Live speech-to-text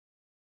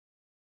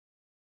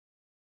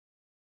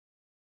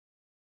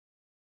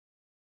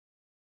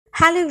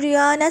Hello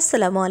everyone,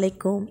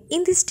 Assalamualaikum.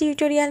 In this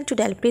tutorial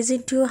today I'll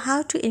present you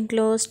how to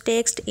enclose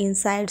text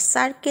inside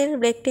circle,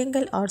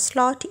 rectangle or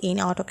slot in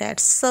AutoCAD.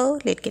 So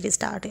let's get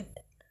started.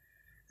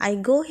 I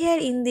go here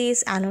in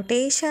this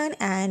annotation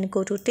and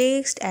go to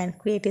text and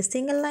create a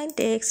single line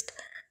text.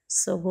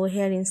 So go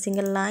here in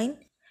single line,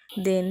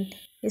 then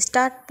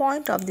start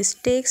point of this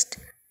text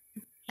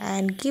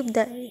and give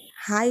the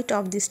height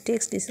of this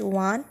text is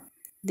 1,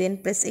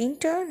 then press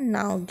enter.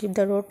 Now give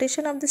the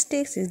rotation of this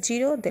text is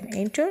 0, then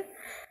enter.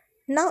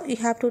 Now you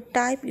have to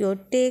type your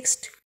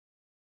text.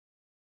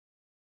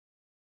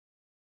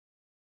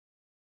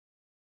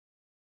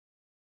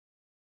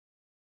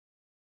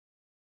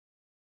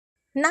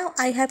 Now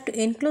I have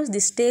to enclose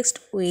this text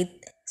with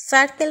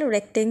circle,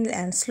 rectangle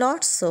and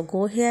slots. So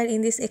go here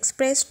in this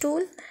express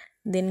tool,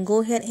 then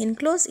go here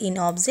enclose in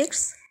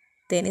objects,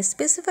 then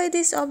specify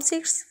these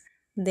objects,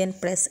 then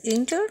press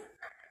enter.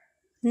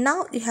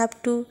 Now you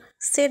have to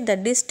set the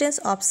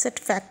distance offset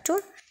factor.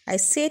 I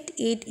set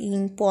it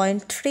in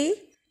 0.3,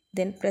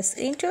 then press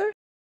enter.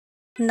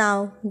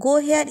 Now go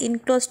here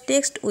enclose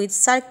text with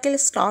circle,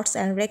 slots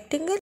and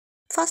rectangle.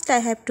 First I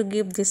have to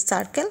give this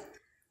circle,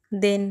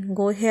 then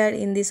go here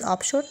in this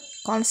option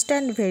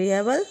constant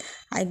variable,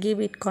 I give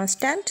it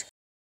constant.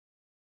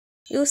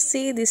 You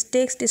see this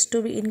text is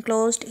to be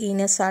enclosed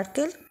in a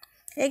circle.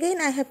 Again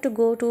I have to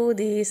go to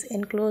this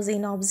enclose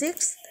in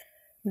objects,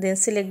 then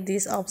select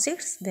these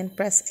objects, then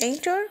press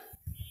enter.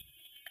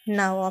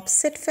 Now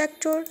offset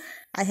factor,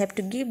 I have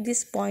to give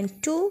this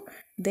 0.2,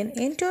 then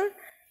enter.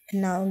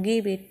 Now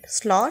give it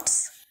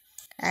slots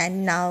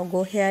and now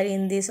go here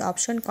in this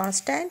option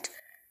constant.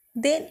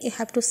 Then you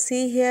have to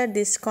see here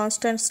this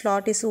constant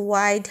slot is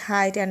wide,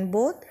 height and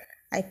both.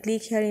 I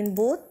click here in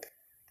both.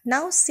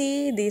 Now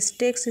see this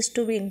text is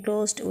to be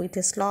enclosed with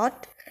a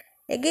slot.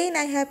 Again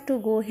I have to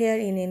go here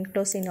in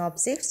enclose in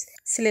objects,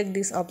 select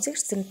these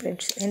objects, then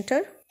press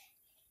enter.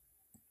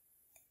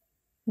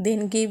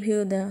 Then give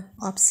you the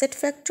offset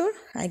factor,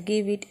 I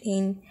give it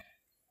in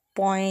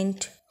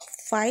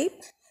 0.5,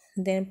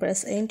 then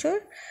press enter.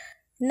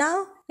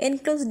 Now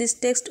enclose this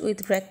text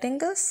with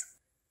rectangles,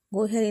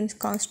 go here in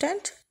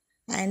constant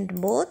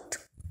and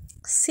both.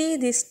 See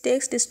this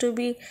text is to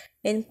be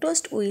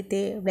enclosed with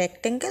a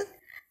rectangle.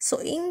 So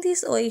in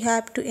this way you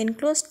have to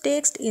enclose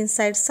text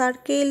inside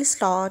circle,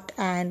 slot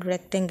and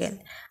rectangle.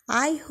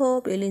 I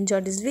hope you'll enjoy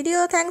this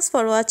video. Thanks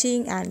for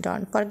watching and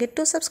don't forget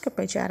to subscribe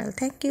my channel.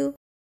 Thank you.